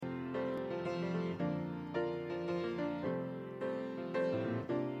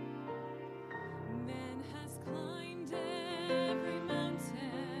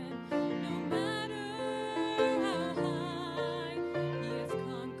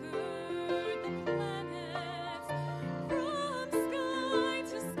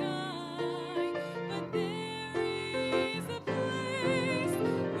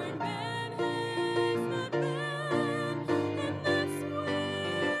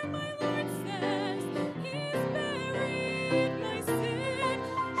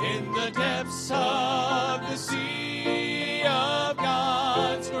depths of the sea of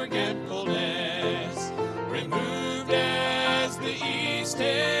God's forgetfulness, removed as the east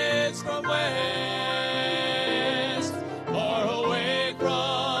is from west, far away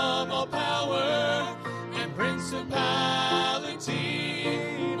from all power and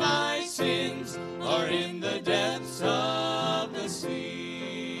principality, my sins are in the depths of the sea.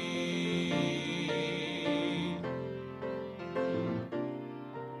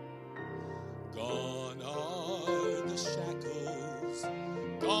 Gone are the shackles,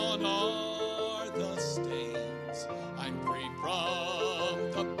 gone are the stains. I'm free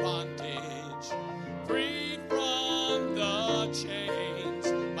from the bondage, free from the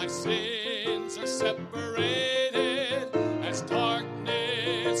chains. My sins are separated as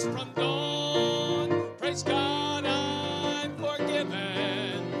darkness from dawn. Praise God, I'm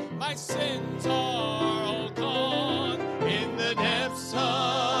forgiven. My sins are all gone. In the depths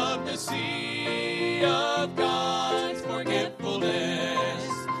of the sea of God's forgetfulness,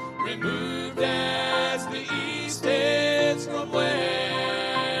 removed as the east is from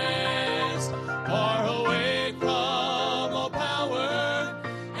west, far away from all power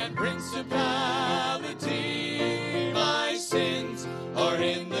and principality, my sins are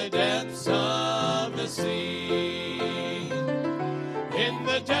in the depths of the sea. In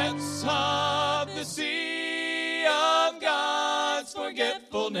the depths of the sea of God's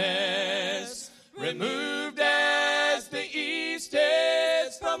forgetfulness, removed as the east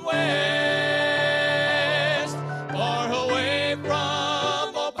is from west, far away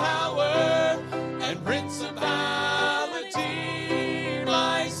from all power and principality,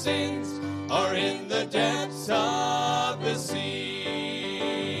 my sins are in the depths of the sea.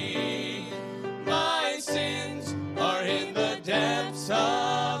 My sins are in the depths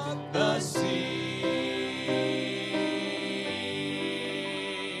of the sea.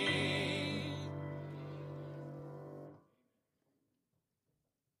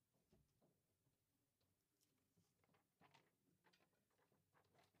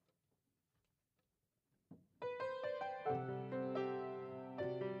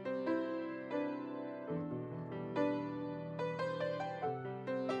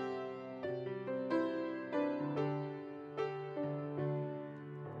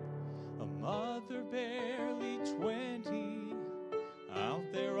 A mother barely 20, out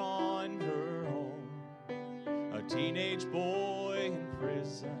there on her own. A teenage boy in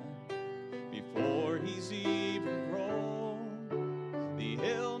prison before he's even grown. The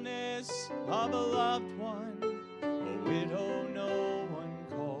illness of a loved one, a widow no one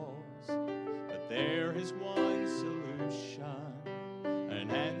calls. But there is one solution, an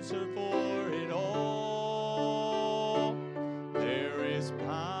answer for it all. There is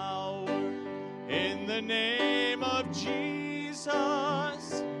power in the name of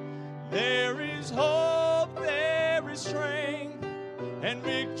Jesus. There is hope, there is strength, and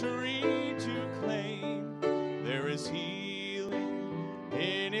victory to claim. There is healing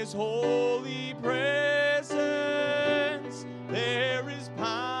in His holy presence. There is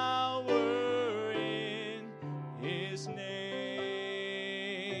power in His name.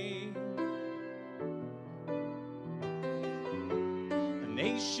 A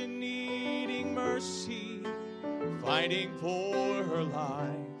nation needing mercy, fighting for her life.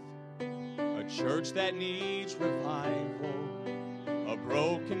 A church that needs revival, a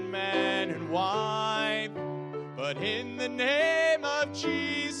broken man and wife. But in the name of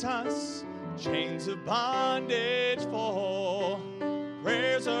Jesus, chains of bondage fall.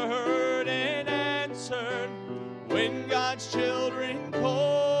 Prayers are heard and answered when God's children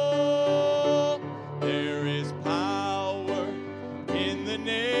call. There is power in the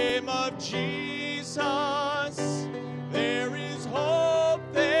name of Jesus. There is hope,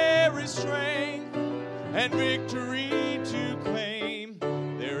 there is strength, and victory to claim.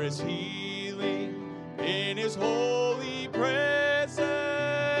 There is healing in His holy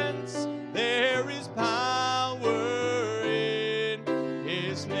presence. There is power in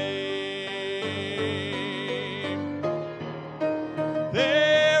His name.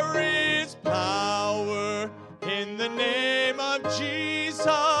 There is power in the name of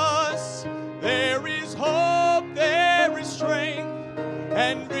Jesus. There is hope, there is strength,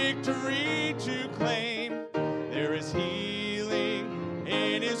 and victory to claim. There is healing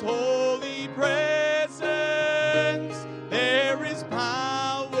in His holy presence.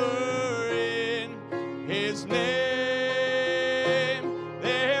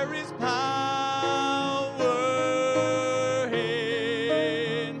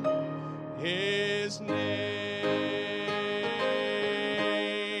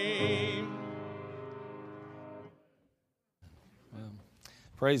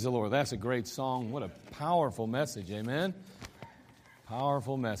 Praise the Lord. That's a great song. What a powerful message. Amen.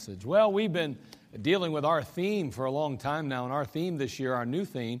 Powerful message. Well, we've been dealing with our theme for a long time now, and our theme this year, our new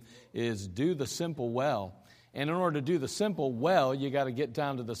theme, is do the simple well. And in order to do the simple well, you got to get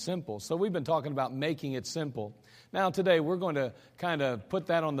down to the simple. So we've been talking about making it simple. Now today we're going to kind of put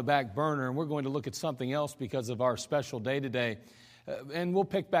that on the back burner, and we're going to look at something else because of our special day today. And we'll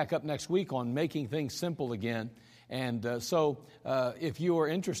pick back up next week on making things simple again. And so if you are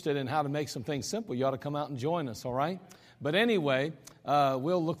interested in how to make some things simple, you ought to come out and join us, all right? But anyway,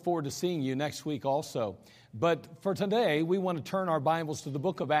 we'll look forward to seeing you next week also. But for today, we want to turn our Bibles to the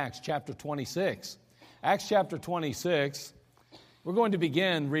book of Acts, chapter 26. Acts chapter 26, we're going to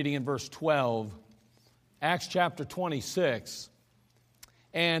begin reading in verse 12. Acts chapter 26.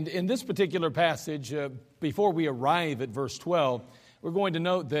 And in this particular passage, before we arrive at verse 12, we're going to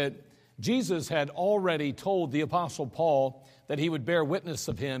note that Jesus had already told the Apostle Paul that he would bear witness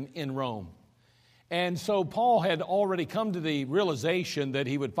of him in Rome. And so Paul had already come to the realization that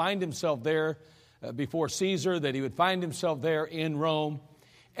he would find himself there before Caesar, that he would find himself there in Rome.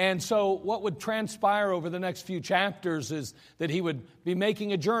 And so what would transpire over the next few chapters is that he would be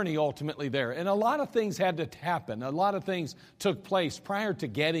making a journey ultimately there. And a lot of things had to happen. A lot of things took place prior to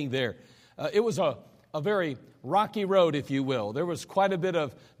getting there. It was a very rocky road, if you will. There was quite a bit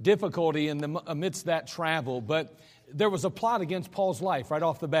of difficulty amidst that travel, but there was a plot against Paul's life right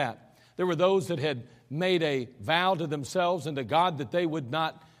off the bat. There were those that had made a vow to themselves and to God that they would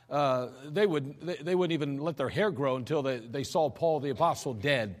not, they wouldn't even let their hair grow until they saw Paul the apostle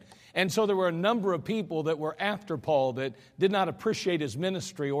dead. And so there were a number of people that were after Paul that did not appreciate his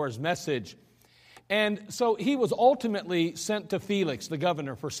ministry or his message. And so he was ultimately sent to Felix, the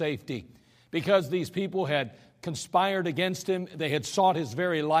governor, for safety, because these people had conspired against him. They had sought his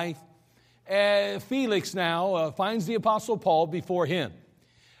very life. Felix now finds the Apostle Paul before him.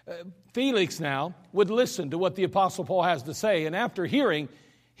 Felix now would listen to what the Apostle Paul has to say, and after hearing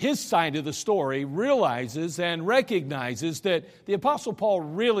his side of the story, realizes and recognizes that the Apostle Paul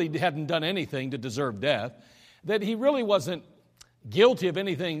really hadn't done anything to deserve death, that he really wasn't guilty of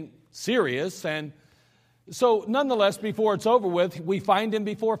anything serious. And so nonetheless, before it's over with, we find him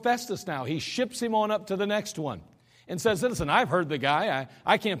before Festus now. He ships him on up to the next one and says, listen, I've heard the guy.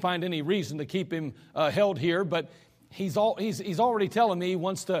 I can't find any reason to keep him held here, but he's already telling me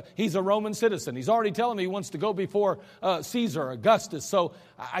he's a Roman citizen. He's already telling me he wants to go before Caesar, Augustus. So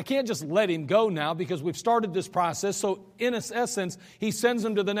I can't just let him go now because we've started this process. So in essence, he sends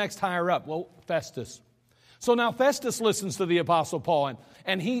him to the next higher up. Well, Festus. So now Festus listens to the Apostle Paul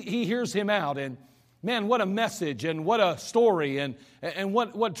and he hears him out. And man, what a message and what a story and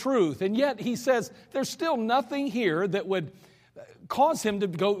what truth. And yet he says there's still nothing here that would cause him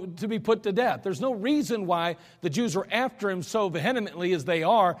to be put to death. There's no reason why the Jews are after him so vehemently as they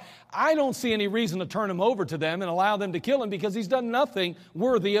are. I don't see any reason to turn him over to them and allow them to kill him because he's done nothing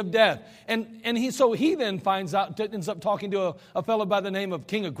worthy of death. And he then ends up talking to a fellow by the name of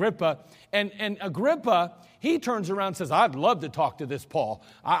King Agrippa. And Agrippa, he turns around and says, I'd love to talk to this Paul.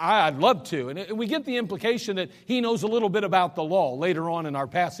 I'd love to. And we get the implication that he knows a little bit about the law. Later on in our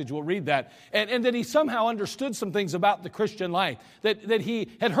passage, we'll read that. And that he somehow understood some things about the Christian life. That he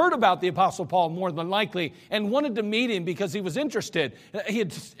had heard about the Apostle Paul more than likely and wanted to meet him because he was interested. He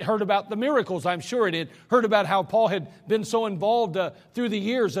had heard about the miracles, I'm sure. And he had heard about how Paul had been so involved through the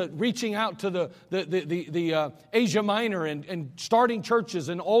years reaching out to the Asia Minor and starting churches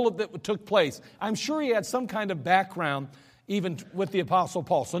and all of that took place. I'm sure he had some kind of background even with the Apostle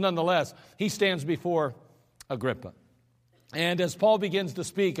Paul. So nonetheless, he stands before Agrippa. And as Paul begins to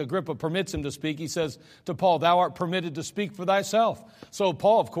speak, Agrippa permits him to speak. He says to Paul, thou art permitted to speak for thyself. So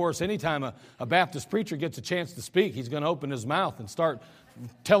Paul, of course, anytime a Baptist preacher gets a chance to speak, he's going to open his mouth and start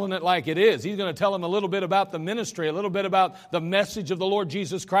telling it like it is. He's going to tell him a little bit about the ministry, a little bit about the message of the Lord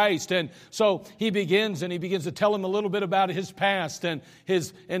Jesus Christ. And so he begins to tell him a little bit about his past and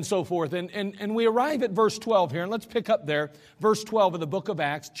so forth. And we arrive at verse 12 here, and let's pick up there, verse 12 of the book of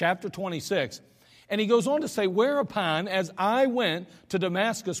Acts, chapter 26. And he goes on to say, whereupon, as I went to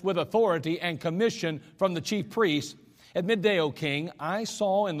Damascus with authority and commission from the chief priests, at midday, O king, I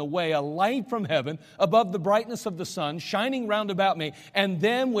saw in the way a light from heaven above the brightness of the sun, shining round about me, and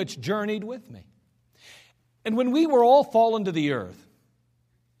them which journeyed with me. And when we were all fallen to the earth,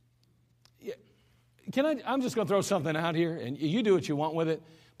 I'm just going to throw something out here, and you do what you want with it.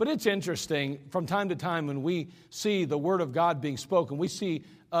 But it's interesting, from time to time when we see the Word of God being spoken, we see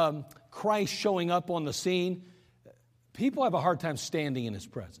Christ showing up on the scene, people have a hard time standing in His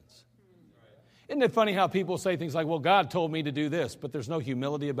presence. Isn't it funny how people say things like, well, God told me to do this, but there's no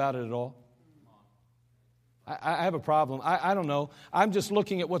humility about it at all? I have a problem. I don't know. I'm just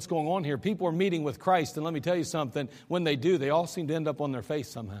looking at what's going on here. People are meeting with Christ, and let me tell you something. When they do, they all seem to end up on their face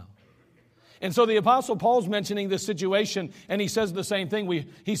somehow. And so the Apostle Paul's mentioning this situation, and he says the same thing.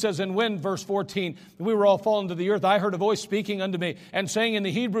 He says, and when, verse 14, we were all fallen to the earth, I heard a voice speaking unto me, and saying in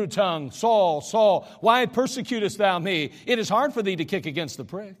the Hebrew tongue, Saul, Saul, why persecutest thou me? It is hard for thee to kick against the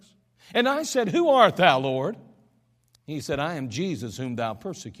pricks. And I said, who art thou, Lord? He said, I am Jesus whom thou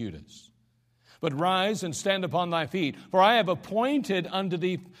persecutest. But rise and stand upon thy feet, for I have appeared unto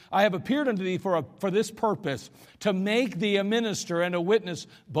thee for this purpose, to make thee a minister and a witness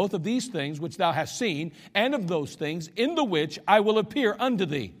both of these things which thou hast seen, and of those things in the which I will appear unto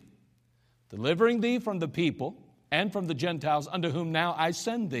thee, delivering thee from the people and from the Gentiles unto whom now I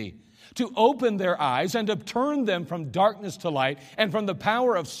send thee, to open their eyes and to turn them from darkness to light and from the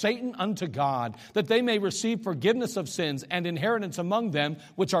power of Satan unto God, that they may receive forgiveness of sins and inheritance among them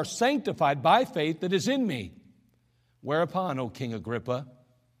which are sanctified by faith that is in me. Whereupon, O King Agrippa,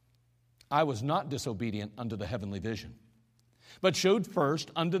 I was not disobedient unto the heavenly vision, but showed first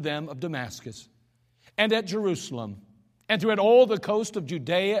unto them of Damascus and at Jerusalem and throughout all the coast of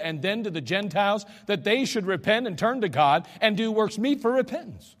Judea and then to the Gentiles, that they should repent and turn to God and do works meet for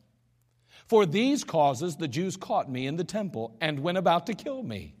repentance. For these causes the Jews caught me in the temple and went about to kill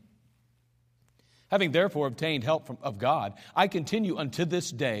me. Having therefore obtained help of God, I continue unto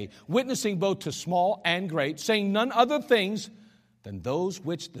this day, witnessing both to small and great, saying none other things than those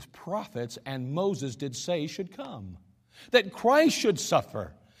which the prophets and Moses did say should come, that Christ should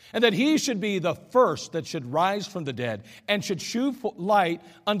suffer, and that he should be the first that should rise from the dead, and should shew light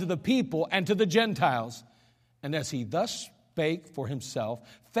unto the people and to the Gentiles. And as he thus spake for himself,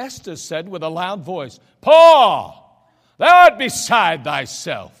 Festus said with a loud voice, Paul, thou art beside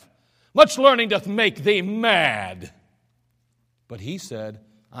thyself. Much learning doth make thee mad. But he said,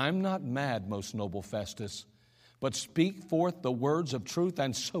 I'm not mad, most noble Festus, but speak forth the words of truth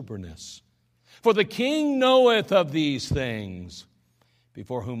and soberness. For the king knoweth of these things,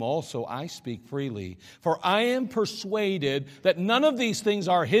 before whom also I speak freely. For I am persuaded that none of these things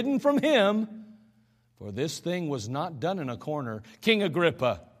are hidden from him, for this thing was not done in a corner. King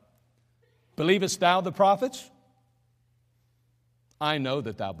Agrippa, believest thou the prophets? I know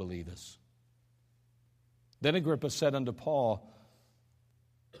that thou believest. Then Agrippa said unto Paul,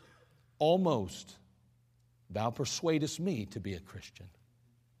 almost thou persuadest me to be a Christian.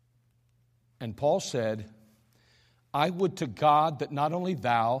 And Paul said, I would to God that not only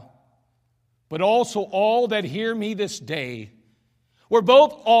thou, but also all that hear me this day were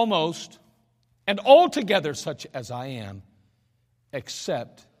both almost and altogether such as I am,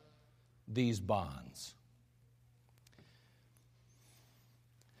 except these bonds.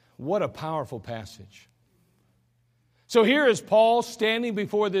 What a powerful passage. So here is Paul standing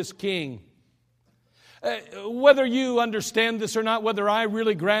before this king. Whether you understand this or not, whether I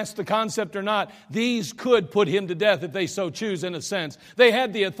really grasp the concept or not, these could put him to death if they so choose, in a sense. They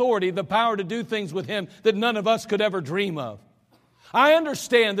had the authority, the power to do things with him that none of us could ever dream of. I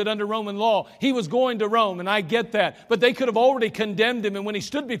understand that under Roman law, he was going to Rome, and I get that. But they could have already condemned him, and when he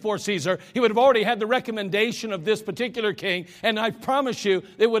stood before Caesar, he would have already had the recommendation of this particular king, and I promise you,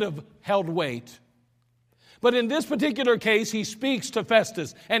 it would have held weight. But in this particular case, he speaks to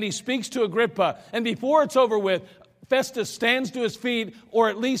Festus, and he speaks to Agrippa, and before it's over with, Festus stands to his feet, or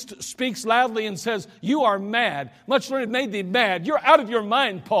at least speaks loudly and says, you are mad. Much learned made thee mad. You're out of your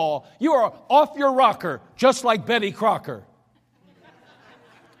mind, Paul. You are off your rocker, just like Betty Crocker.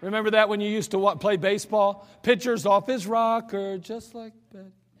 Remember that when you used to play baseball? Pitcher's off his rocker, just like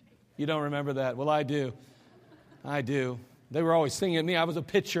Betty. You don't remember that? Well, I do. I do. They were always singing at me. I was a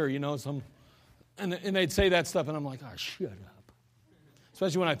pitcher, and they'd say that stuff, and I'm like, oh, shut up.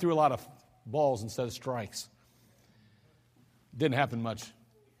 Especially when I threw a lot of balls instead of strikes. Didn't happen much.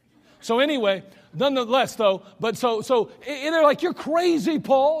 So anyway, nonetheless, though, but so they're like, you're crazy,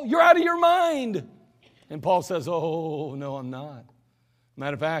 Paul. You're out of your mind. And Paul says, oh, no, I'm not.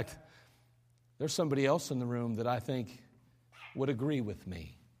 Matter of fact, there's somebody else in the room that I think would agree with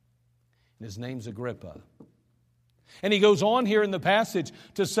me. And his name's Agrippa. And he goes on here in the passage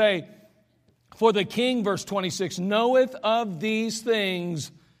to say, for the king, verse 26, knoweth of these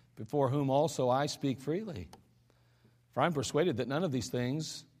things, before whom also I speak freely. For I'm persuaded that none of these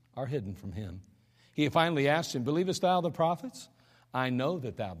things are hidden from him. He finally asked him, believest thou the prophets? I know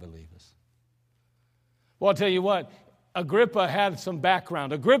that thou believest. Well, I'll tell you what, Agrippa had some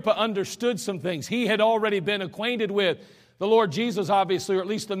background. Agrippa understood some things. He had already been acquainted with the Lord Jesus, obviously, or at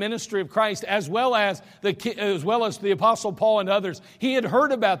least the ministry of Christ, as well as the Apostle Paul and others. He had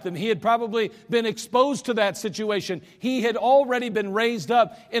heard about them. He had probably been exposed to that situation. He had already been raised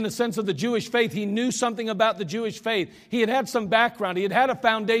up in the sense of the Jewish faith. He knew something about the Jewish faith. He had had some background. He had had a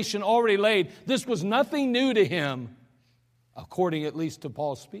foundation already laid. This was nothing new to him, according at least to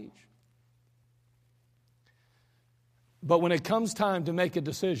Paul's speech. But when it comes time to make a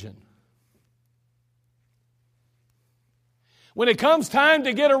decision, when it comes time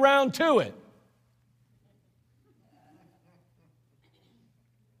to get around to it,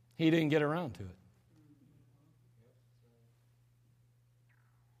 he didn't get around to it.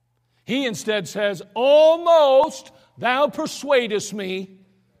 He instead says, almost thou persuadest me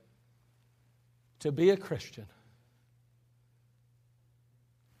to be a Christian.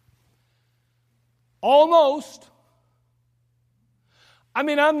 Almost. I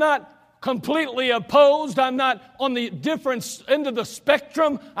mean, I'm not completely opposed. I'm not on the different end of the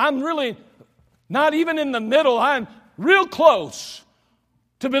spectrum. I'm really not even in the middle. I'm real close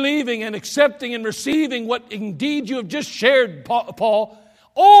to believing and accepting and receiving what indeed you have just shared, Paul.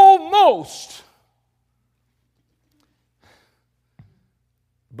 Almost.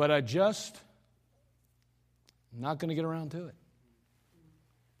 But I'm not going to get around to it.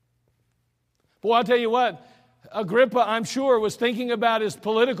 Boy, I'll tell you what, Agrippa, I'm sure, was thinking about his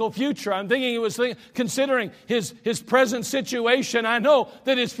political future. I'm thinking he was considering his present situation. I know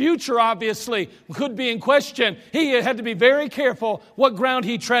that his future, obviously, could be in question. He had to be very careful what ground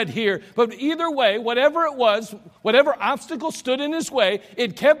he tread here. But either way, whatever it was, whatever obstacle stood in his way,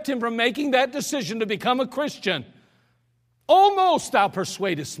 it kept him from making that decision to become a Christian. Almost thou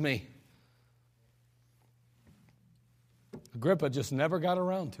persuadest me. Agrippa just never got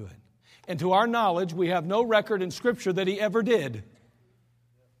around to it. And to our knowledge, we have no record in Scripture that he ever did.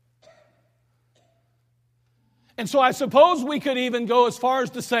 And so I suppose we could even go as far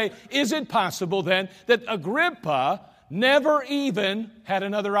as to say, is it possible then that Agrippa never even had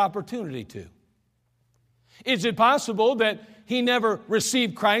another opportunity to? Is it possible that he never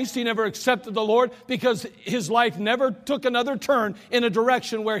received Christ, he never accepted the Lord because his life never took another turn in a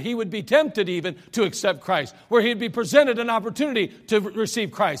direction where he would be tempted even to accept Christ, where he'd be presented an opportunity to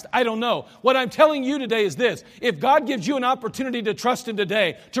receive Christ? I don't know. What I'm telling you today is this. If God gives you an opportunity to trust Him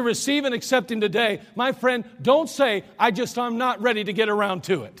today, to receive and accept Him today, my friend, don't say, I'm not ready to get around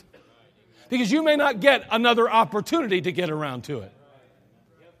to it. Because you may not get another opportunity to get around to it.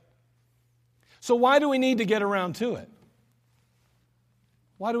 So why do we need to get around to it?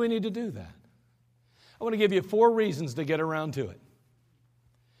 Why do we need to do that? I want to give you 4 reasons to get around to it.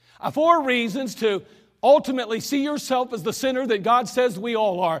 4 reasons to ultimately see yourself as the sinner that God says we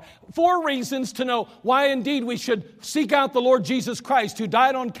all are. 4 reasons to know why indeed we should seek out the Lord Jesus Christ, who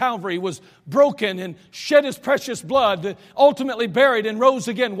died on Calvary, was broken and shed His precious blood, ultimately buried and rose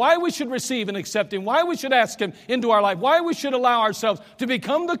again. Why we should receive and accept Him. Why we should ask Him into our life. Why we should allow ourselves to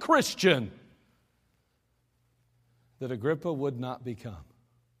become the Christian that Agrippa would not become.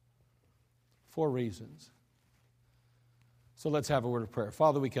 4 reasons. So let's have a word of prayer.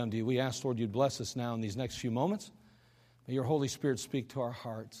 Father, we come to You. We ask, Lord, You'd bless us now in these next few moments. May Your Holy Spirit speak to our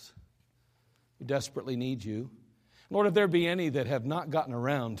hearts. We desperately need You. Lord, if there be any that have not gotten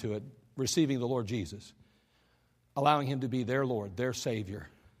around to it, receiving the Lord Jesus, allowing Him to be their Lord, their Savior,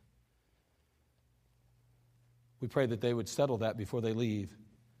 we pray that they would settle that before they leave,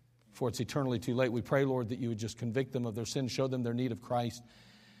 before it's eternally too late. We pray, Lord, that You would just convict them of their sin, show them their need of Christ.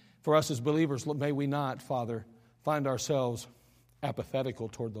 For us as believers, may we not, Father, find ourselves apathetical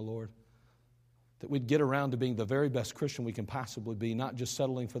toward the Lord. That we'd get around to being the very best Christian we can possibly be, not just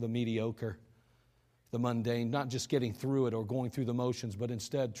settling for the mediocre, the mundane, not just getting through it or going through the motions, but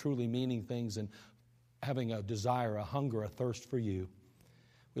instead truly meaning things and having a desire, a hunger, a thirst for You.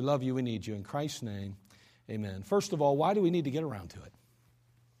 We love You, we need You. In Christ's name, amen. First of all, why do we need to get around to it?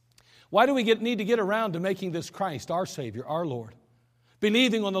 Why do we need to get around to making this Christ our Savior, our Lord?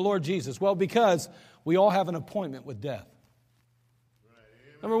 Believing on the Lord Jesus? Well, because we all have an appointment with death.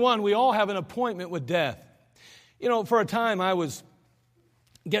 Number one, we all have an appointment with death. You know, for a time I was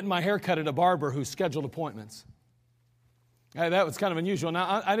getting my hair cut at a barber who scheduled appointments. That was kind of unusual.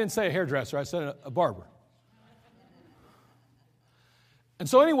 Now, I didn't say a hairdresser, I said a barber. And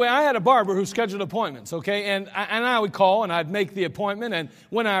so anyway, I had a barber who scheduled appointments, okay? And I would call and I'd make the appointment, and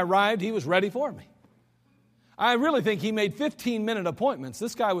when I arrived, he was ready for me. I really think he made 15-minute appointments.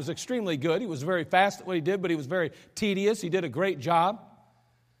 This guy was extremely good. He was very fast at what he did, but he was very tedious. He did a great job.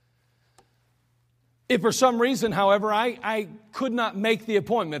 If for some reason, however, I could not make the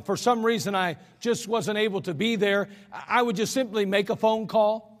appointment, for some reason I just wasn't able to be there, I would just simply make a phone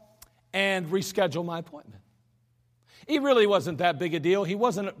call and reschedule my appointment. He really wasn't that big a deal. He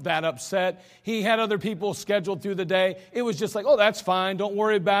wasn't that upset. He had other people scheduled through the day. It was just like, oh, that's fine. Don't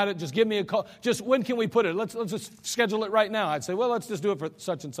worry about it. Just give me a call. Just when can we put it? Let's just schedule it right now. I'd say, well, let's just do it for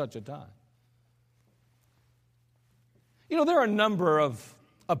such and such a time. You know, there are a number of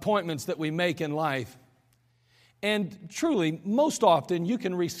appointments that we make in life, and truly, most often, you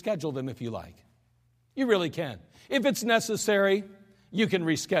can reschedule them if you like. You really can. If it's necessary, you can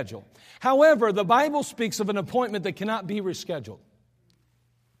reschedule. However, the Bible speaks of an appointment that cannot be rescheduled.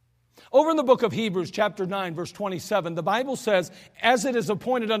 Over in the book of Hebrews, chapter 9, verse 27, the Bible says, as it is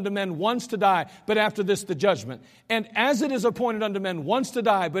appointed unto men once to die, but after this the judgment. And as it is appointed unto men once to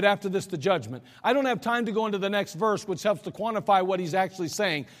die, but after this the judgment. I don't have time to go into the next verse, which helps to quantify what he's actually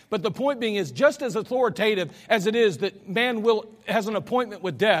saying. But the point being is, just as authoritative as it is that man has an appointment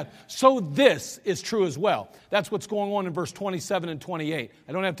with death, so this is true as well. That's what's going on in verse 27 and 28.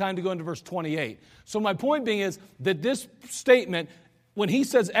 I don't have time to go into verse 28. So my point being is that this statement, when he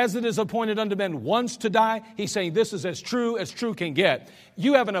says, as it is appointed unto men once to die, he's saying this is as true can get.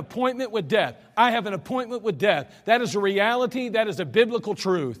 You have an appointment with death. I have an appointment with death. That is a reality. That is a biblical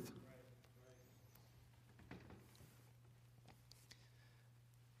truth.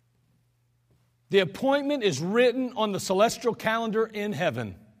 The appointment is written on the celestial calendar in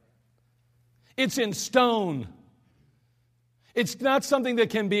heaven. It's in stone. It's not something that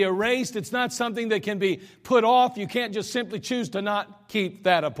can be erased. It's not something that can be put off. You can't just simply choose to not keep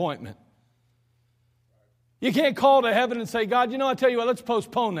that appointment. You can't call to heaven and say, God, I tell you what, let's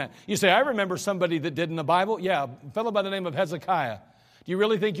postpone that. You say, I remember somebody that did in the Bible. Yeah, a fellow by the name of Hezekiah. Do you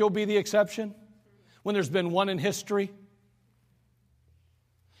really think you'll be the exception when there's been one in history?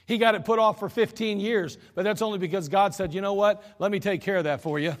 He got it put off for 15 years, but that's only because God said, you know what, let me take care of that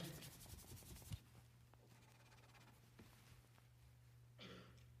for you.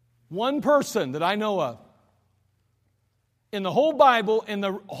 One person that I know of in the whole Bible, in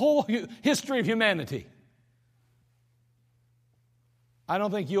the whole history of humanity. I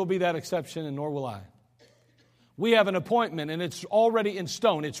don't think you'll be that exception, and nor will I. We have an appointment, and it's already in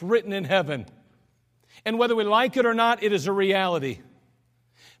stone. It's written in heaven. And whether we like it or not, it is a reality.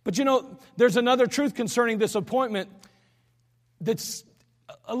 But there's another truth concerning this appointment that's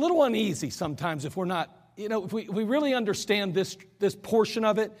a little uneasy sometimes if we're not. If we really understand this portion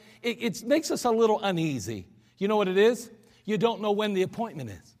of it, it makes us a little uneasy. You know what it is? You don't know when the appointment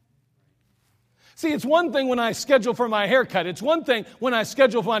is. See, it's one thing when I schedule for my haircut. It's one thing when I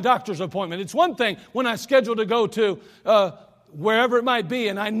schedule for my doctor's appointment. It's one thing when I schedule to go to wherever it might be,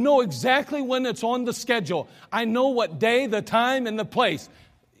 and I know exactly when it's on the schedule. I know what day, the time, and the place.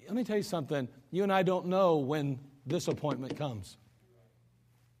 Let me tell you something. You and I don't know when this appointment comes.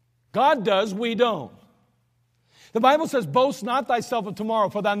 God does, we don't. The Bible says, boast not thyself of tomorrow,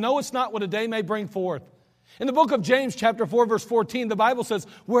 for thou knowest not what a day may bring forth. In the book of James, chapter 4, verse 14, the Bible says,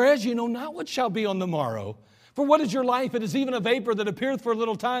 whereas you know not what shall be on the morrow. For what is your life? It is even a vapor that appeareth for a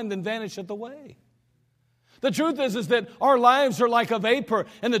little time, then vanisheth away. The truth is that our lives are like a vapor,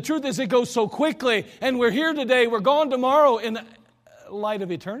 and the truth is it goes so quickly, and we're here today, we're gone tomorrow in the light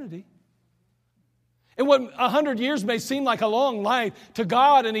of eternity. And what 100 years may seem like a long life, to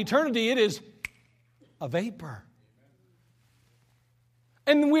God in eternity, it is a vapor.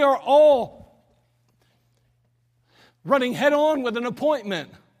 And we are all running head on with an appointment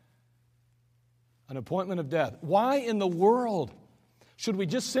of death. Why in the world should we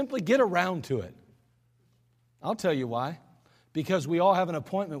just simply get around to it? I'll tell you why. Because we all have an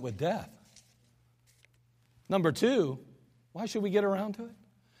appointment with death. Number two, why should we get around to it?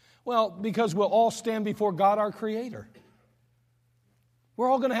 Well, because we'll all stand before God, our Creator. We're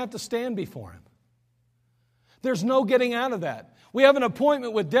all going to have to stand before Him. There's no getting out of that. We have an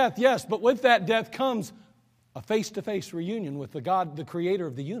appointment with death, yes, but with that death comes a face-to-face reunion with the God, the Creator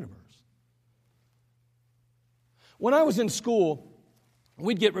of the universe. When I was in school,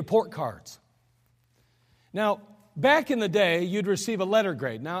 we'd get report cards. Now, back in the day, you'd receive a letter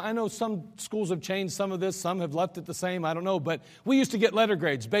grade. Now, I know some schools have changed some of this, some have left it the same, I don't know, but we used to get letter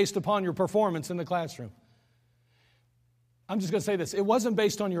grades based upon your performance in the classroom. I'm just going to say this, it wasn't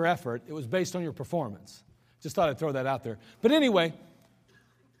based on your effort, it was based on your performance. Just thought I'd throw that out there. But anyway,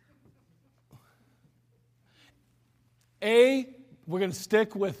 we're going to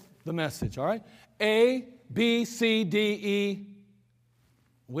stick with the message, all right? A, B, C, D, E.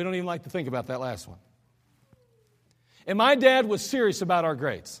 We don't even like to think about that last one. And my dad was serious about our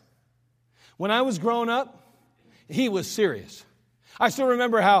grades. When I was growing up, he was serious. I still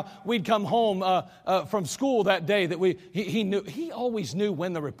remember how we'd come home from school that day that he always knew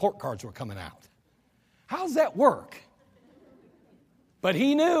when the report cards were coming out. How's that work? But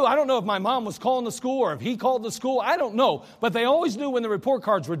he knew. I don't know if my mom was calling the school or if he called the school. I don't know. But they always knew when the report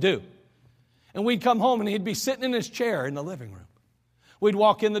cards were due. And we'd come home and he'd be sitting in his chair in the living room. We'd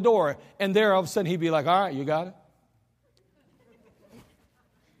walk in the door and there all of a sudden he'd be like, all right, you got it?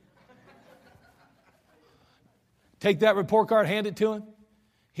 Take that report card, hand it to him.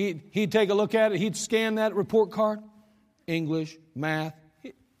 He'd take a look at it. He'd scan that report card. English, math.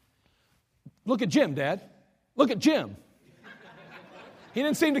 Look at Jim, Dad. Look at Jim. He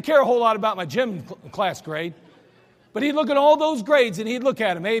didn't seem to care a whole lot about my gym class grade. But he'd look at all those grades and he'd look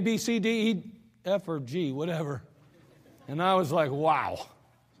at them. A, B, C, D, E, F, or G, whatever. And I was like, wow.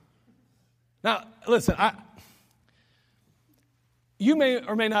 Now, listen, you may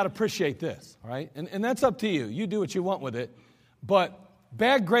or may not appreciate this, all right? And that's up to you. You do what you want with it. But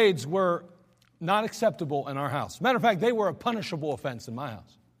bad grades were not acceptable in our house. Matter of fact, they were a punishable offense in my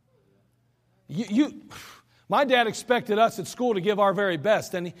house. My dad expected us at school to give our very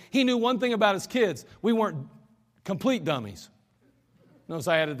best, and he knew one thing about his kids. We weren't complete dummies. Notice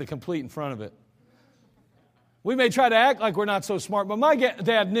I added the complete in front of it. We may try to act like we're not so smart, but my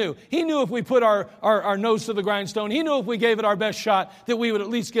dad knew. He knew if we put our nose to the grindstone, he knew if we gave it our best shot that we would at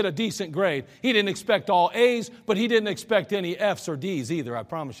least get a decent grade. He didn't expect all A's, but he didn't expect any F's or D's either, I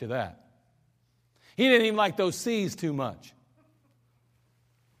promise you that. He didn't even like those C's too much.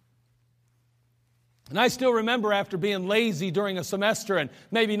 And I still remember after being lazy during a semester and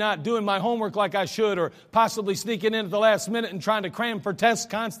maybe not doing my homework like I should or possibly sneaking in at the last minute and trying to cram for tests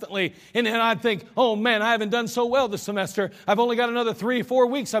constantly. And then I'd think, oh man, I haven't done so well this semester. I've only got another 3 or 4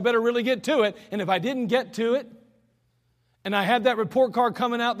 weeks. I better really get to it. And if I didn't get to it, and I had that report card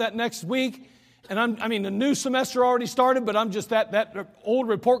coming out that next week, and the new semester already started, but I'm just that old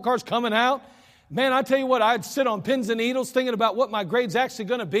report card's coming out. Man, I tell you what, I'd sit on pins and needles thinking about what my grade's actually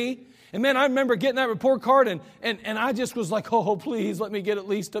going to be. And man, I remember getting that report card and I just was like, oh, please let me get at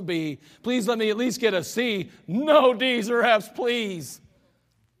least a B. Please let me at least get a C. No D's or F's, please.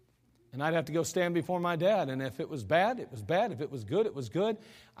 And I'd have to go stand before my dad. And if it was bad, it was bad. If it was good, it was good.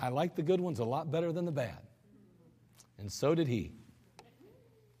 I liked the good ones a lot better than the bad. And so did he.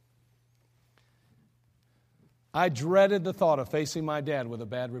 I dreaded the thought of facing my dad with a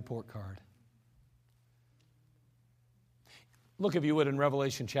bad report card. Look, if you would, in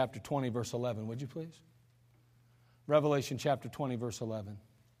Revelation chapter 20, verse 11, would you please? Revelation chapter 20, verse 11.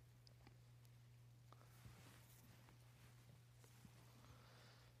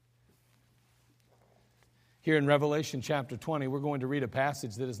 Here in Revelation chapter 20, we're going to read a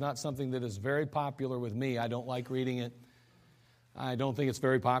passage that is not something that is very popular with me. I don't like reading it. I don't think it's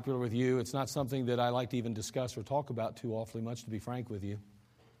very popular with you. It's not something that I like to even discuss or talk about too awfully much, to be frank with you.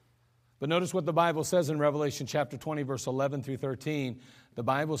 But notice what the Bible says in Revelation chapter 20, verse 11 through 13. The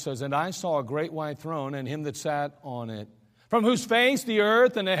Bible says, "And I saw a great white throne and him that sat on it, from whose face the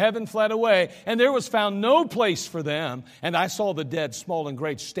earth and the heaven fled away, and there was found no place for them. And I saw the dead, small and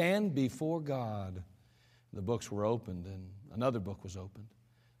great, stand before God. The books were opened, and another book was opened,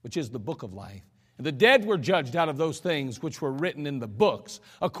 which is the book of life. And the dead were judged out of those things which were written in the books,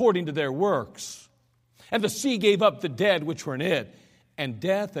 according to their works. And the sea gave up the dead which were in it. And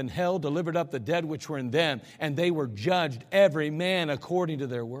death and hell delivered up the dead which were in them, and they were judged every man according to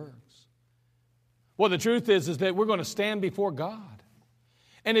their works." Well, the truth is that we're going to stand before God.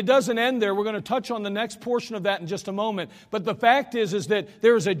 And it doesn't end there. We're going to touch on the next portion of that in just a moment. But the fact is that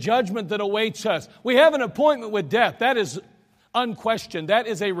there is a judgment that awaits us. We have an appointment with death. That is unquestioned. That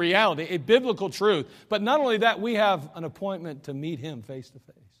is a reality, a biblical truth. But not only that, we have an appointment to meet Him face to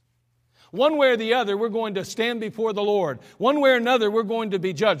face. One way or the other, we're going to stand before the Lord. One way or another, we're going to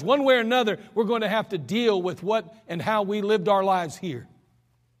be judged. One way or another, we're going to have to deal with what and how we lived our lives here.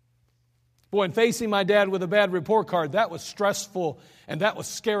 Boy, and facing my dad with a bad report card, that was stressful and that was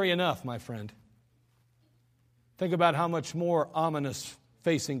scary enough, my friend. Think about how much more ominous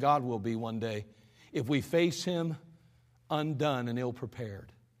facing God will be one day if we face Him undone and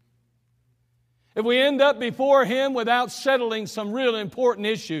ill-prepared. If we end up before Him without settling some real important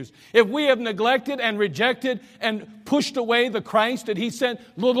issues, if we have neglected and rejected and pushed away the Christ that He sent,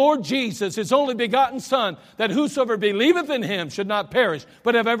 the Lord Jesus, His only begotten Son, that whosoever believeth in Him should not perish,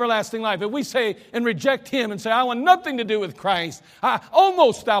 but have everlasting life. If we say and reject Him and say, I want nothing to do with Christ,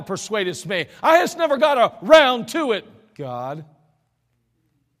 almost thou persuadest me, I just never got around to it, God.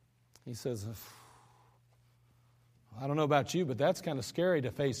 He says, I don't know about you, but that's kind of scary to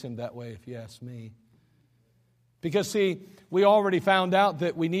face Him that way, if you ask me. Because, see, we already found out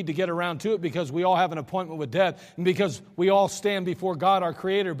that we need to get around to it because we all have an appointment with death and because we all stand before God, our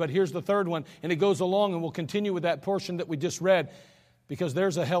Creator. But here's the third one, and it goes along, and we'll continue with that portion that we just read, because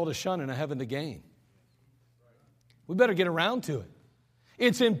there's a hell to shun and a heaven to gain. We better get around to it.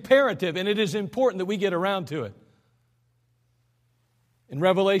 It's imperative, and it is important that we get around to it. In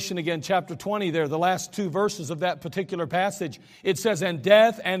Revelation, again, chapter 20 there, the last two verses of that particular passage, it says, "And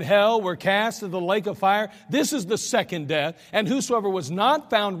death and hell were cast into the lake of fire. This is the second death. And whosoever was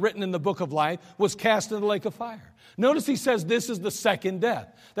not found written in the book of life was cast into the lake of fire." Notice he says this is the second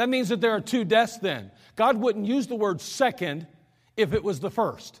death. That means that there are two deaths then. God wouldn't use the word second if it was the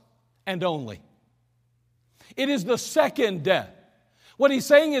first and only. It is the second death. What he's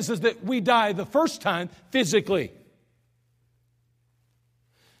saying is that we die the first time physically.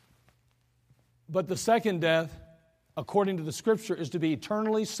 But the second death, according to the Scripture, is to be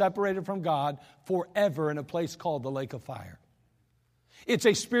eternally separated from God forever in a place called the lake of fire. It's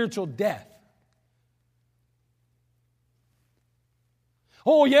a spiritual death.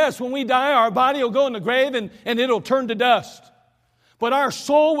 Oh yes, when we die, our body will go in the grave and it'll turn to dust. But our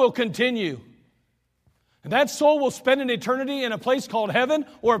soul will continue. And that soul will spend an eternity in a place called heaven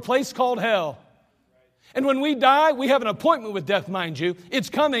or a place called hell. And when we die, we have an appointment with death, mind you. It's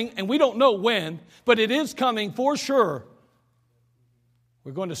coming, and we don't know when, but it is coming for sure.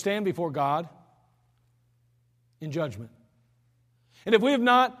 We're going to stand before God in judgment. And if we have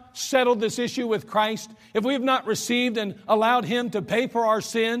not settled this issue with Christ, if we have not received and allowed Him to pay for our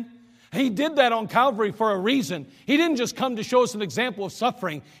sin, He did that on Calvary for a reason. He didn't just come to show us an example of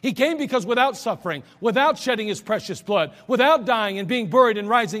suffering. He came because without suffering, without shedding His precious blood, without dying and being buried and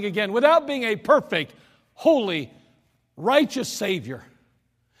rising again, without being a perfect, holy, righteous Savior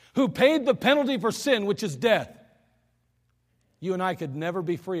who paid the penalty for sin, which is death, you and I could never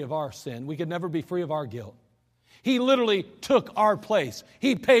be free of our sin. We could never be free of our guilt. He literally took our place.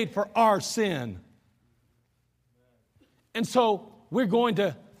 He paid for our sin. And so we're going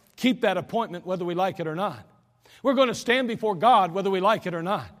to keep that appointment whether we like it or not. We're going to stand before God whether we like it or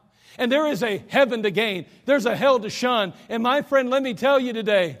not. And there is a heaven to gain. There's a hell to shun. And my friend, let me tell you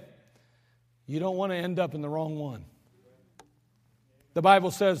today, you don't want to end up in the wrong one. The Bible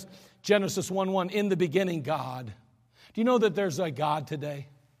says, Genesis 1:1, in the beginning, God. Do you know that there's a God today?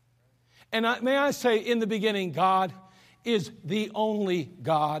 And may I say, in the beginning, God is the only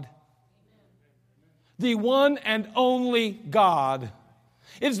God. The one and only God.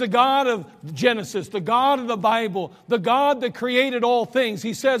 It's the God of Genesis, the God of the Bible, the God that created all things.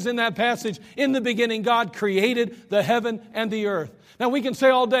 He says in that passage, in the beginning, God created the heaven and the earth. Now, we can say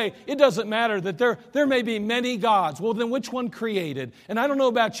all day, it doesn't matter that there may be many gods. Well, then which one created? And I don't know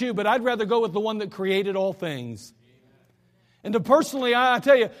about you, but I'd rather go with the one that created all things. And personally, I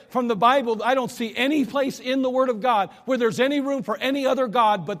tell you, from the Bible, I don't see any place in the Word of God where there's any room for any other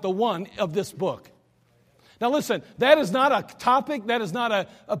God but the one of this book. Now listen, that is not a topic, that is not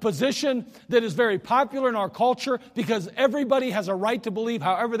a position that is very popular in our culture because everybody has a right to believe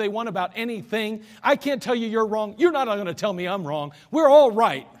however they want about anything. I can't tell you you're wrong. You're not going to tell me I'm wrong. We're all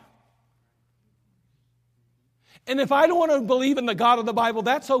right. And if I don't want to believe in the God of the Bible,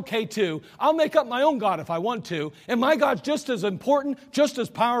 that's okay too. I'll make up my own God if I want to. And my God's just as important, just as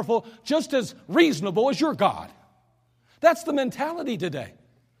powerful, just as reasonable as your God. That's the mentality today.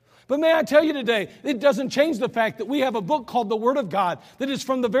 But may I tell you today, it doesn't change the fact that we have a book called the Word of God that is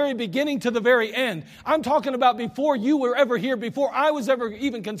from the very beginning to the very end. I'm talking about before you were ever here, before I was ever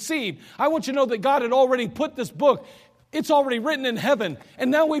even conceived. I want you to know that God had already put this book. It's already written in heaven.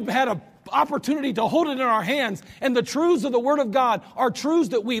 And now we've had an opportunity to hold it in our hands. And the truths of the Word of God are truths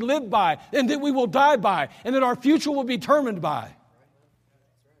that we live by and that we will die by and that our future will be determined by.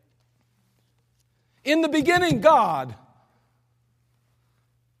 In the beginning, God,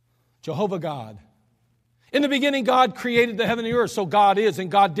 Jehovah God. In the beginning, God created the heaven and the earth. So God is,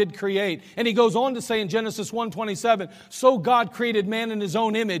 and God did create. And he goes on to say in Genesis 1:27, so God created man in his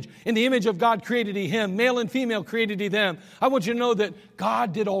own image. In the image of God created he him. Male and female created he them. I want you to know that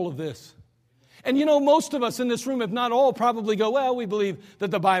God did all of this. And you know, most of us in this room, if not all, probably go, well, we believe that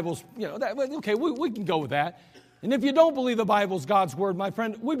the Bible's, okay, we can go with that. And if you don't believe the Bible's God's Word, my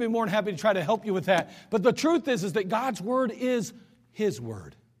friend, we'd be more than happy to try to help you with that. But the truth is that God's Word is His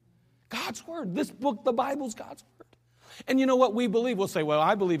Word. God's Word. This book, the Bible's God's Word. And you know what we believe? We'll say, well,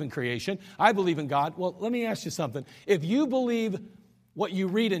 I believe in creation. I believe in God. Well, let me ask you something. If you believe what you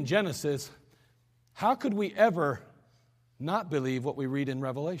read in Genesis, how could we ever not believe what we read in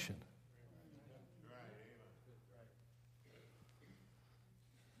Revelation?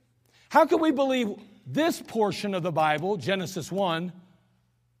 How can we believe this portion of the Bible, Genesis 1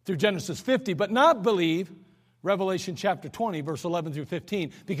 through Genesis 50, but not believe Revelation chapter 20, verse 11 through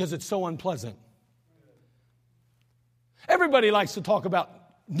 15, because it's so unpleasant? Everybody likes to talk about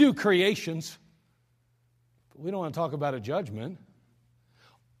new creations, but we don't want to talk about a judgment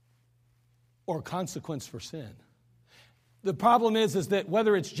or consequence for sin. The problem is that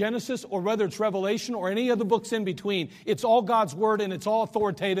whether it's Genesis or whether it's Revelation or any other books in between, it's all God's Word and it's all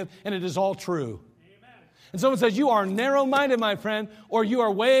authoritative and it is all true. Amen. And someone says, you are narrow-minded, my friend, or you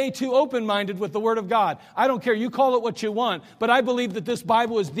are way too open-minded with the Word of God. I don't care. You call it what you want, but I believe that this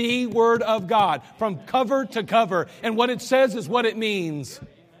Bible is the Word of God from cover to cover. And what it says is what it means.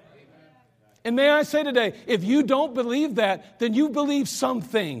 And may I say today, if you don't believe that, then you believe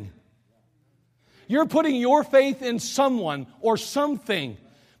something. You're putting your faith in someone or something.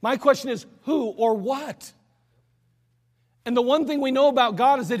 My question is, who or what? And the one thing we know about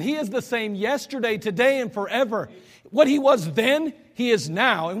God is that He is the same yesterday, today, and forever. What He was then, He is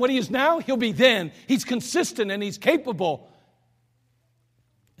now. And what He is now, He'll be then. He's consistent and He's capable.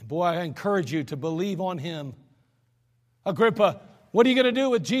 And boy, I encourage you to believe on Him. Agrippa, what are you going to do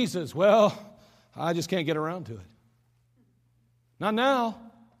with Jesus? Well, I just can't get around to it. Not now.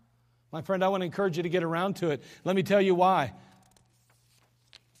 My friend, I want to encourage you to get around to it. Let me tell you why.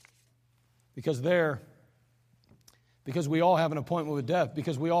 Because we all have an appointment with death,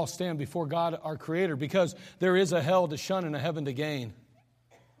 because we all stand before God, our Creator, because there is a hell to shun and a heaven to gain.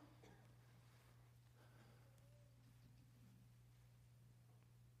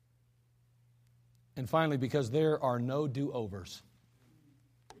 And finally, because there are no do-overs.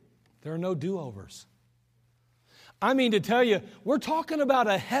 There are no do-overs. I mean to tell you, we're talking about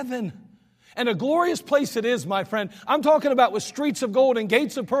a heaven and a glorious place it is, my friend. I'm talking about with streets of gold and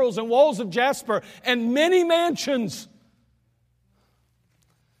gates of pearls and walls of jasper and many mansions.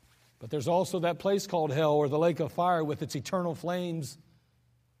 But there's also that place called hell or the lake of fire with its eternal flames,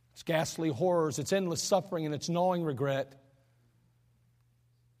 its ghastly horrors, its endless suffering, and its gnawing regret.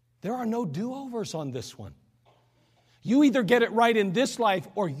 There are no do-overs on this one. You either get it right in this life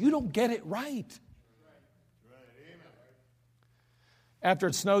or you don't get it right. After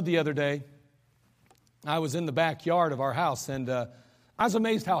it snowed the other day, I was in the backyard of our house, and I was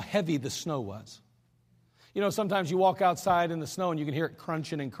amazed how heavy the snow was. You know, sometimes you walk outside in the snow and you can hear it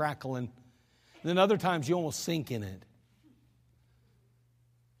crunching and crackling. And then other times you almost sink in it.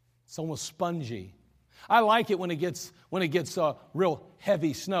 It's almost spongy. I like it when it gets real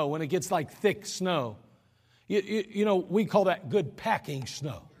heavy snow, when it gets like thick snow. You know, we call that good packing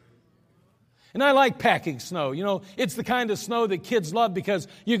snow. And I like packing snow. You know, it's the kind of snow that kids love because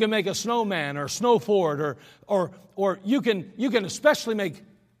you can make a snowman or snow fort or you can especially make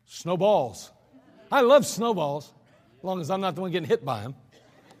snowballs. I love snowballs, as long as I'm not the one getting hit by them.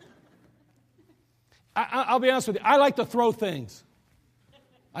 I'll be honest with you. I like to throw things.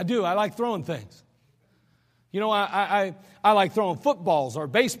 I do. I like throwing things. You know, I like throwing footballs or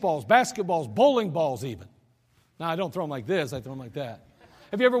baseballs, basketballs, bowling balls even. Now, I don't throw them like this. I throw them like that.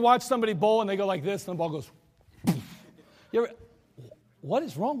 Have you ever watched somebody bowl and they go like this and the ball goes, what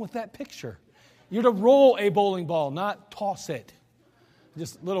is wrong with that picture? You're to roll a bowling ball, not toss it.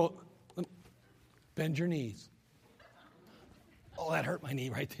 Just bend your knees. Oh, that hurt my knee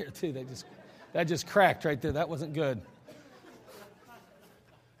right there too. That just cracked right there. That wasn't good.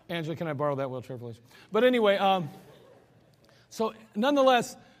 Angela, can I borrow that wheelchair, please? But anyway, so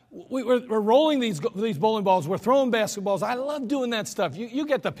nonetheless, we're rolling these bowling balls. We're throwing basketballs. I love doing that stuff. You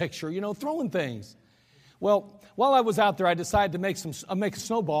get the picture, you know, throwing things. Well, while I was out there, I decided to make a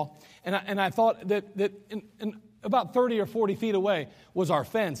snowball, and I thought that in about 30 or 40 feet away was our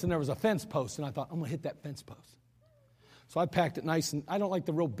fence, and there was a fence post, and I thought, I'm going to hit that fence post. So I packed it nice, and I don't like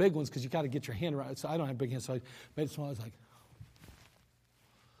the real big ones because you got to get your hand around it. So I don't have big hands, so I made it small. I was like,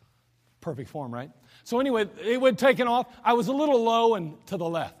 perfect form, right? So anyway, it would taken off. I was a little low and to the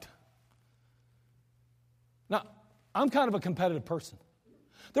left. Now, I'm kind of a competitive person.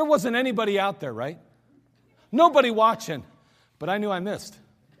 There wasn't anybody out there, right? Nobody watching, but I knew I missed.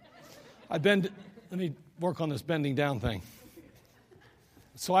 Let me work on this bending down thing.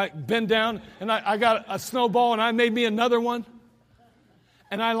 So I bend down, and I got a snowball, and I made me another one,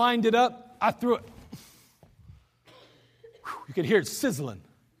 and I lined it up. I threw it. You could hear it sizzling.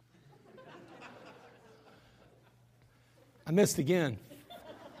 I missed again.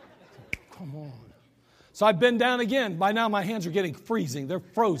 Come on. So I bend down again. By now my hands are getting freezing. They're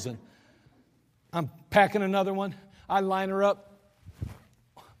frozen. I'm packing another one. I line her up.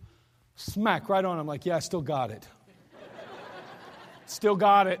 Smack right on. I'm like, yeah, I still got it. Still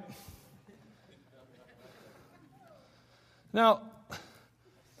got it. Now,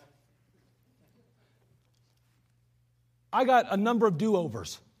 I got a number of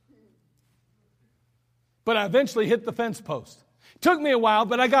do-overs. But I eventually hit the fence post. Took me a while,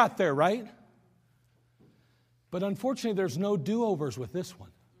 but I got there, right? But unfortunately, there's no do-overs with this one.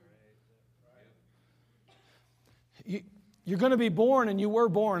 You're going to be born, and you were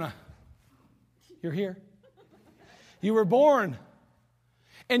born. You're here. You were born,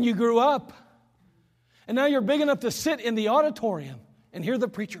 and you grew up, and now you're big enough to sit in the auditorium and hear the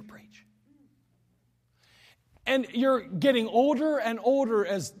preacher preach. And you're getting older and older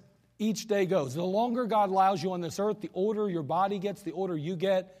as each day goes. The longer God allows you on this earth, the older your body gets, the older you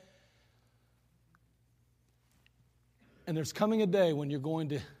get. And there's coming a day when you're going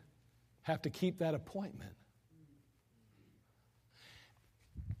to have to keep that appointment.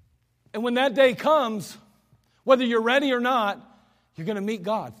 And when that day comes, whether you're ready or not, you're going to meet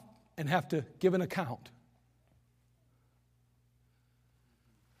God and have to give an account.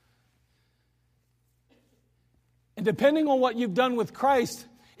 And depending on what you've done with Christ,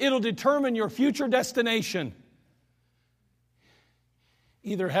 it'll determine your future destination.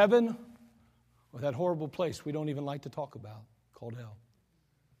 Either heaven or that horrible place we don't even like to talk about called hell.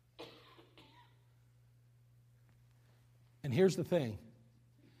 And here's the thing.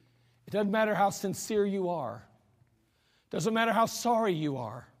 It doesn't matter how sincere you are. It doesn't matter how sorry you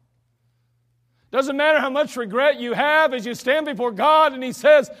are. It doesn't matter how much regret you have as you stand before God and He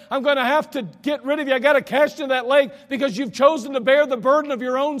says, I'm going to have to get rid of you. I got to cast you in that lake because you've chosen to bear the burden of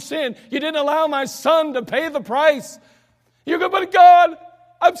your own sin. You didn't allow my Son to pay the price. You go, but God,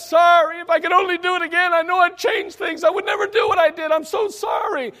 I'm sorry. If I could only do it again, I know I'd change things. I would never do what I did. I'm so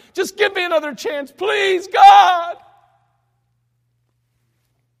sorry. Just give me another chance, please, God.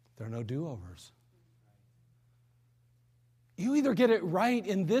 There are no do-overs. You either get it right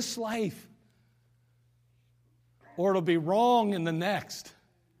in this life or it'll be wrong in the next.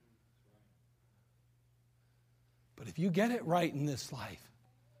 But if you get it right in this life,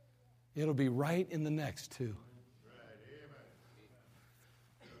 it'll be right in the next too.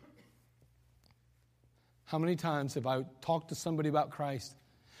 How many times have I talked to somebody about Christ?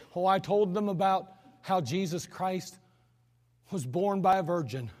 Oh, I told them about how Jesus Christ was born by a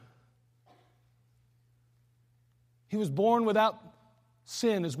virgin. He was born without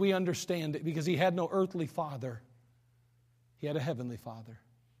sin as we understand it because He had no earthly father. He had a heavenly Father.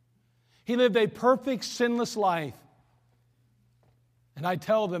 He lived a perfect, sinless life. And I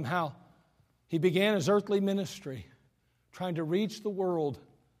tell them how He began His earthly ministry, trying to reach the world,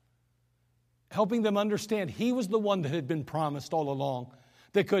 helping them understand He was the one that had been promised all along,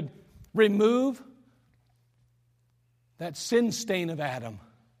 that could remove that sin stain of Adam.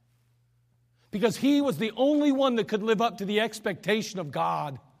 Because He was the only one that could live up to the expectation of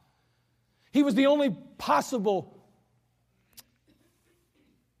God. He was the only possible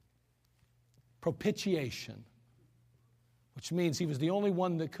propitiation, which means He was the only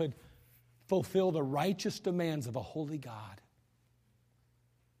one that could fulfill the righteous demands of a holy God.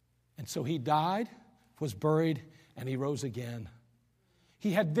 And so He died, was buried, and He rose again.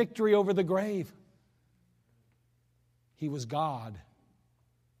 He had victory over the grave. He was God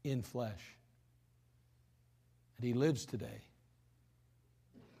in flesh. And He lives today.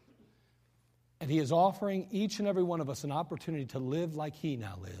 And He is offering each and every one of us an opportunity to live like He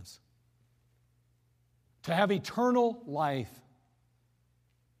now lives. To have eternal life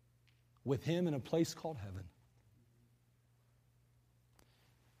with Him in a place called heaven.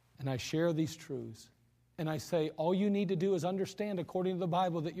 And I share these truths. And I say, all you need to do is understand, according to the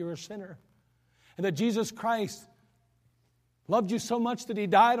Bible, that you're a sinner. And that Jesus Christ loved you so much that He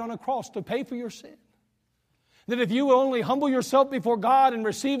died on a cross to pay for your sin. That if you will only humble yourself before God and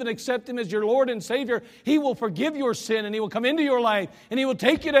receive and accept Him as your Lord and Savior, He will forgive your sin and He will come into your life and He will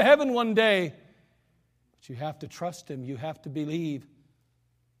take you to heaven one day. But you have to trust Him. You have to believe.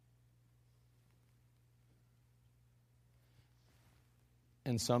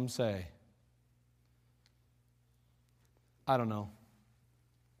 And some say, I don't know.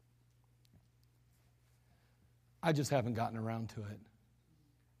 I just haven't gotten around to it.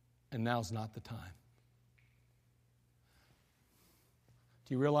 And now's not the time.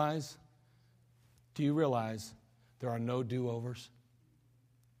 Do you realize there are no do-overs?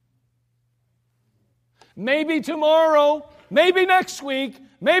 Maybe tomorrow, maybe next week,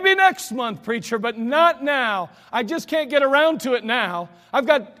 maybe next month, preacher, but not now. I just can't get around to it now. I've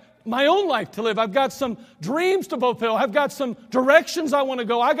got my own life to live. I've got some dreams to fulfill. I've got some directions I want to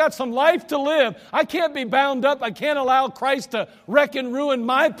go. I got some life to live. I can't be bound up. I can't allow Christ to wreck and ruin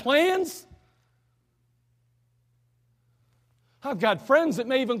my plans. I've got friends that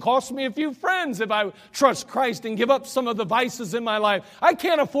may even cost me a few friends if I trust Christ and give up some of the vices in my life. I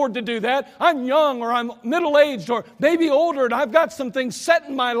can't afford to do that. I'm young or I'm middle-aged or maybe older and I've got some things set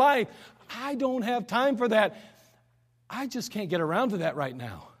in my life. I don't have time for that. I just can't get around to that right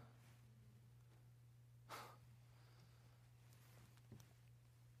now.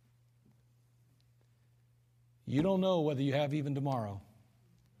 You don't know whether you have even tomorrow.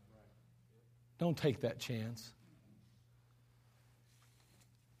 Don't take that chance.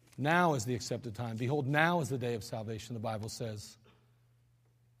 Now is the accepted time. Behold, now is the day of salvation, the Bible says.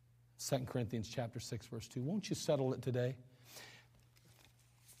 2 Corinthians chapter 6, verse 2. Won't you settle it today?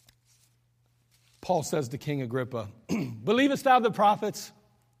 Paul says to King Agrippa, believest thou the prophets?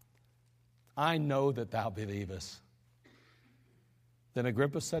 I know that thou believest. Then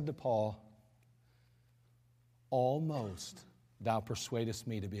Agrippa said to Paul, almost thou persuadest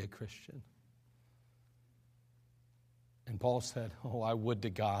me to be a Christian. And Paul said, oh, I would to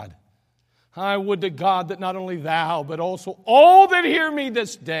God that not only thou, but also all that hear me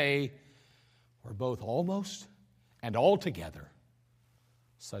this day were both almost and altogether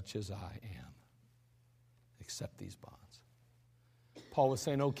such as I am. Accept these bonds. Paul was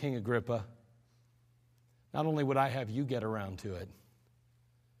saying, oh, King Agrippa, not only would I have you get around to it,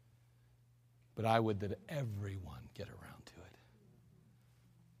 but I would that everyone get around to it.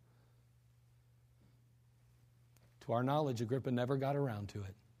 To our knowledge, Agrippa never got around to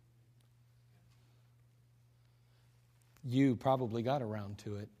it. You probably got around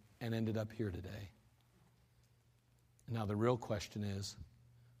to it and ended up here today. Now the real question is,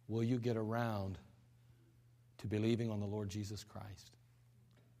 will you get around to believing on the Lord Jesus Christ?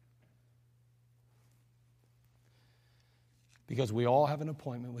 Because we all have an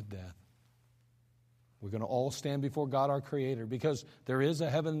appointment with death. We're going to all stand before God our Creator, because there is a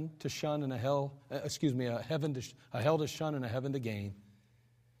heaven to shun and a hell to shun and a heaven to gain.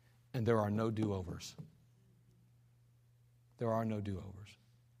 And there are no do-overs. There are no do-overs.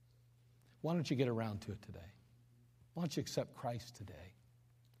 Why don't you get around to it today? Why don't you accept Christ today?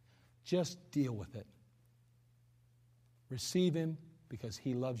 Just deal with it. Receive Him because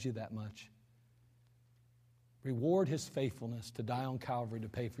He loves you that much. Reward His faithfulness to die on Calvary to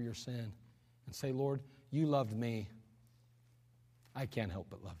pay for your sin. And say, Lord, you loved me. I can't help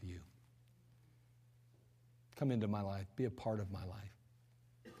but love you. Come into my life. Be a part of my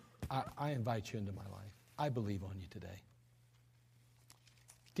life. I invite you into my life. I believe on you today.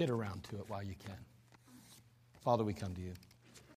 Get around to it while you can. Father, we come to you.